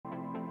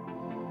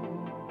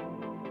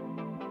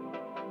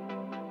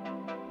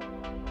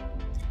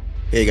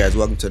Hey guys,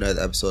 welcome to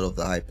another episode of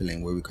the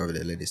Hyperlane, where we cover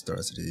the latest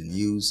Star Citizen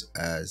news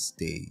as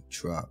they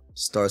drop.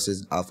 Star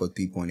Citizen Alpha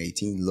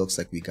 3.18 looks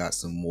like we got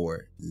some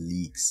more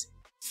leaks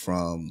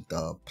from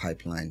the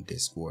Pipeline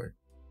Discord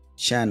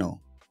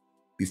channel.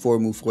 Before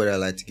we move forward, I'd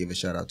like to give a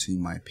shout out to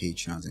my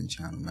Patreons and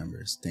channel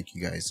members. Thank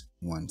you guys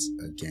once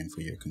again for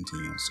your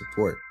continued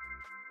support.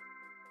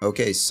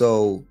 Okay,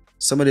 so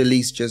some of the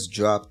leaks just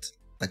dropped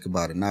like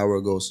about an hour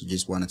ago, so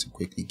just wanted to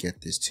quickly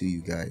get this to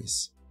you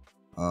guys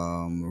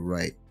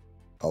right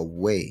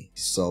away.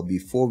 So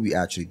before we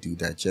actually do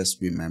that,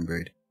 just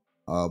remembered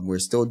we're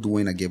still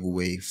doing a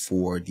giveaway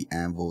for the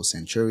Anvil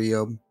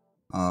Centurium.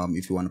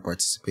 If you want to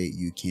participate,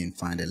 you can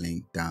find a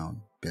link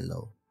down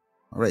below.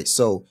 All right,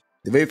 so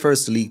the very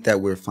first leak that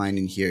we're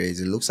finding here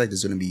is it looks like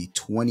there's going to be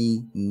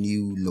 20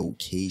 new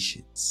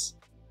locations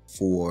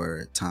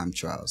for time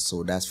trials.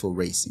 So that's for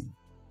racing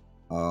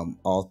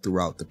all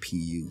throughout the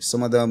PU.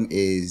 Some of them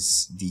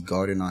is the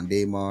Garden on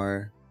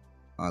Daymar,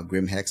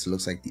 Grim Hex,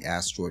 looks like the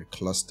asteroid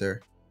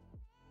cluster.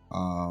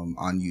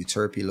 On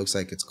Euterpe, looks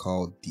like it's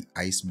called the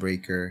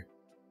Icebreaker,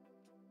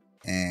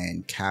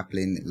 and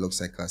Kaplan, it looks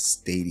like a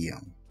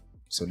stadium.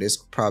 So this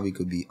probably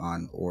could be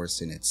on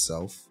Orson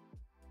itself.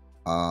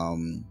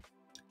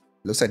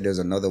 Looks like there's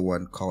another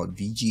one called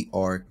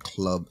VGR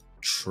Club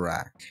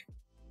Track,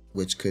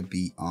 which could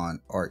be on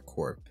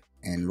ArtCorp.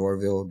 And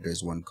Lorville,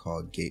 there's one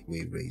called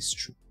Gateway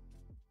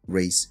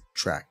Race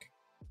Track.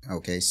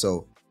 Okay,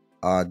 so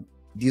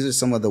these are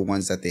some of the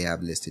ones that they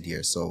have listed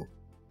here. So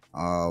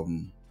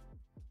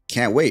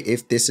can't wait.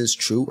 If this is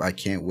true, I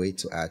can't wait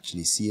to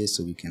actually see it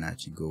so we can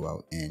actually go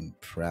out and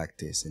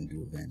practice and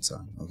do events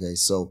on. Okay,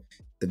 so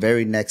the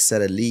very next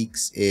set of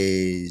leaks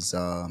is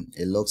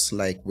it looks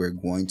like we're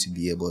going to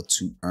be able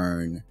to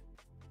earn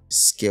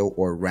skill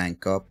or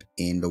rank up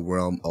in the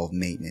realm of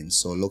maintenance.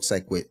 So it looks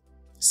like with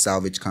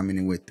salvage coming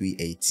in with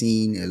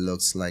 3.18, it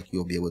looks like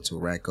you'll be able to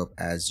rank up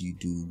as you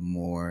do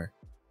more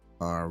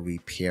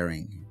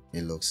repairing,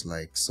 it looks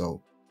like.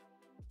 So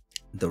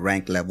the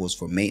rank levels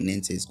for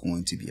maintenance is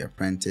going to be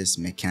apprentice,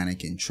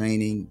 mechanic in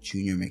training,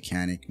 junior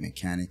mechanic,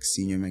 mechanic,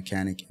 senior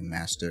mechanic, and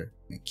master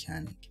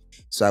mechanic.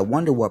 So I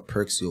wonder what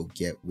perks you'll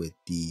get with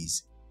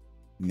these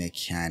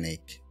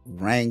mechanic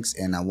ranks,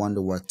 and I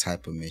wonder what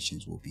type of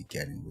missions we'll be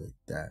getting with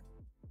that.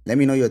 Let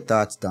me know your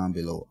thoughts down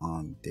below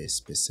on this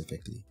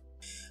specifically.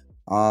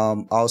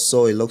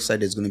 Also, it looks like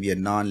there's going to be a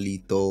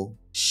non-lethal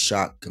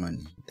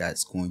shotgun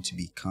that's going to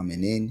be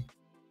coming in,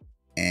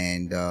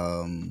 and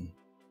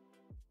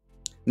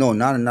no,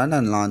 not a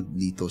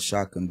non-lethal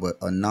shotgun, but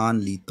a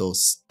non-lethal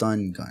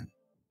stun gun.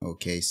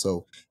 Okay,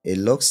 so it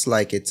looks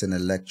like it's an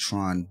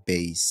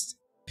electron-based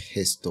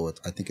pistol.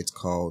 I think it's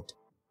called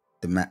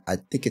the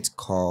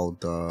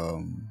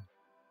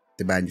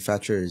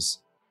manufacturer's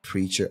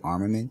Preacher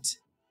Armament.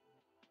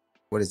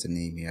 What is the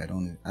name here?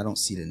 I don't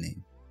see the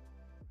name.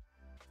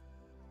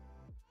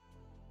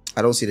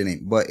 I don't see the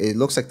name, but it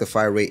looks like the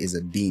fire rate is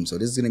a beam. So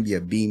this is going to be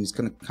a beam. It's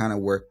going to kind of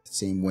work the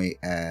same way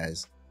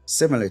as,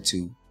 similar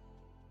to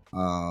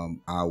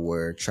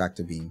our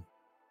tractor beam,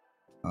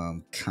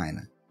 kind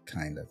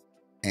of.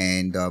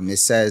 And it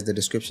says, the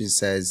description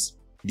says,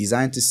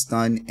 designed to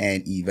stun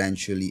and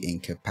eventually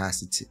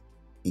incapacitate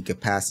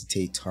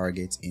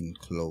targets in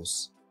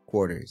close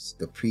quarters.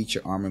 The Preacher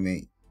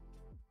Armament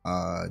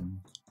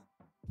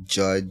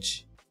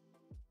Judge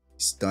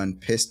Stun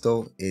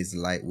Pistol is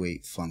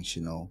lightweight,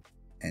 functional,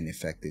 and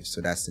effective.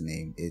 So that's the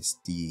name. It's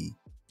the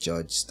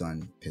Judge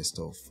Stun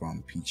Pistol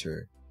from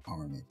Preacher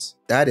Armament.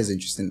 That is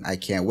interesting. I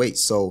can't wait.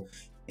 So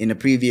in the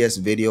previous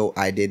video,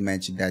 I did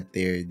mention that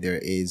there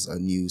is a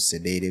new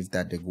sedative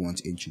that they're going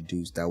to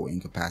introduce that will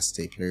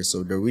incapacitate players.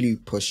 So they're really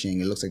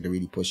pushing, it looks like they're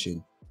really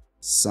pushing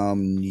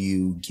some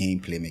new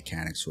gameplay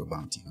mechanics for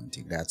bounty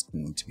hunting. That's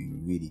going to be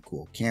really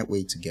cool. Can't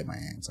wait to get my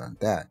hands on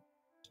that.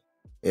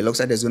 It looks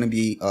like there's going to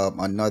be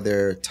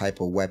another type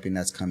of weapon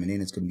that's coming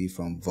in. It's going to be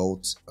from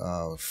Volt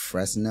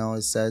Fresnel,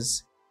 it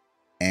says.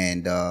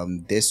 And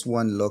this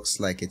one looks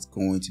like it's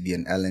going to be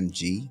an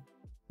LMG,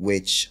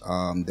 which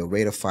the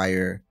rate of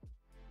fire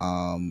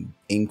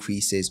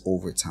increases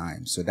over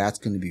time. So that's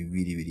going to be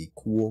really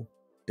cool.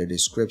 The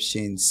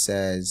description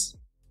says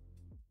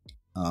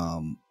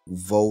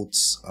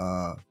Volt's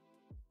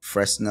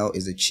Fresnel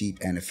is a cheap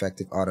and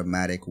effective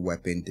automatic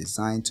weapon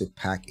designed to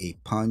pack a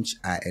punch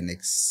at an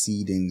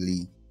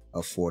exceedingly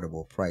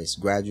affordable price,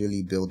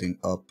 gradually building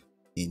up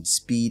in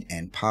speed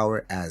and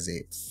power as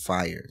it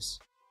fires.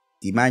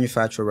 The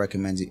manufacturer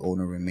recommends the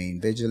owner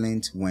remain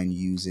vigilant when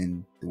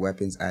using the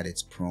weapons as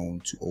it's prone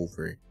to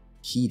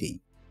overheating.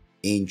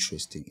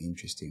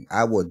 Interesting.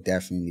 I will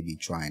definitely be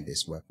trying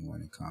this weapon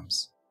when it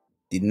comes.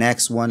 The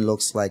next one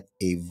looks like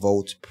a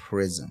Volt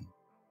Prism.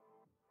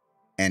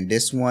 And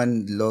this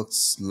one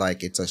looks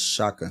like it's a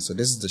shotgun. So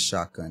this is the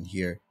shotgun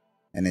here.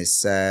 And it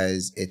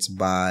says it's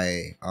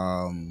by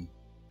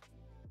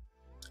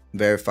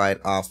Verified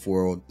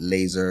Off-World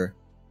Laser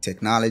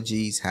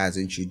Technologies, has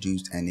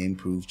introduced an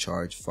improved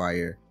charge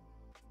fire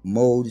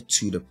mode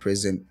to the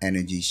Prism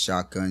Energy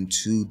Shotgun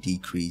to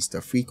decrease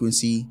the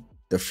frequency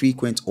the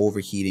frequent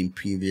overheating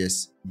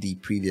the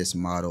previous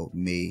model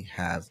may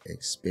have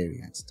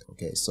experienced.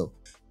 Okay, so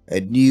a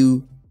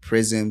new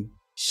prism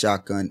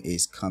shotgun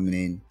is coming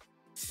in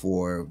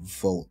for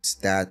volts.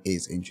 That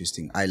is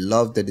interesting. I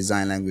love the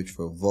design language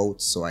for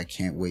volts, so I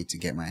can't wait to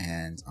get my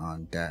hands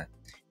on that.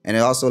 And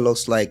it also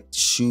looks like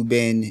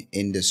Phaseone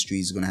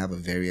Industries is going to have a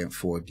variant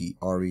for the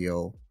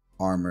Oreo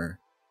armor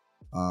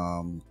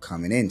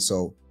coming in.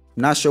 So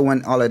I'm not sure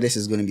when all of this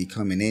is going to be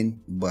coming in,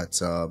 but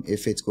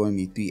if it's going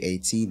to be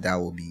 3.18, that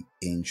will be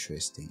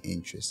interesting.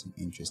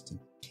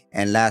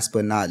 And last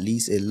but not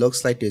least, it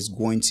looks like there's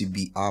going to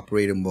be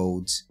operator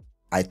modes.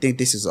 I think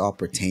this is all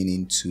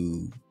pertaining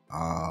to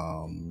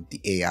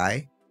the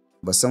AI,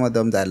 but some of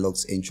them that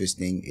looks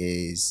interesting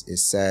is, it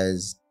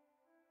says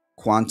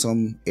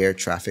quantum air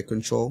traffic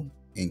control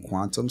in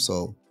quantum,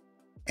 so,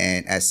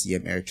 and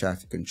SCM air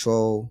traffic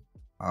control.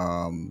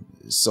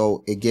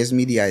 So it gives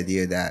me the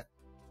idea that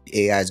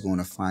AI is going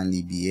to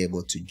finally be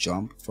able to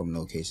jump from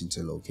location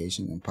to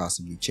location and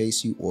possibly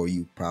chase you, or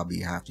you probably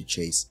have to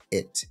chase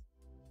it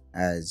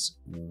as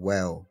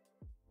well.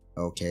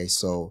 Okay,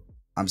 so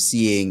I'm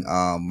seeing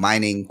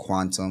mining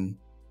quantum.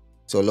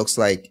 So it looks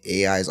like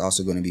AI is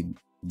also going to be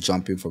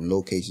jumping from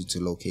location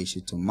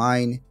to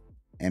mine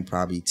and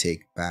probably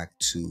take back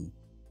to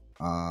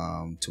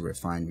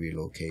refinery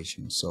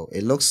location. So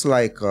it looks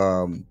like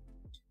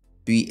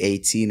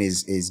 3.18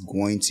 is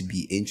going to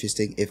be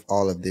interesting if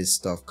all of this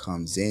stuff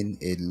comes in.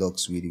 It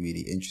looks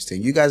really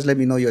interesting. You guys let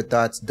me know your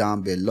thoughts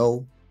down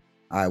below.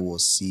 I will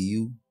see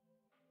you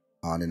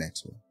on the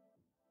next one.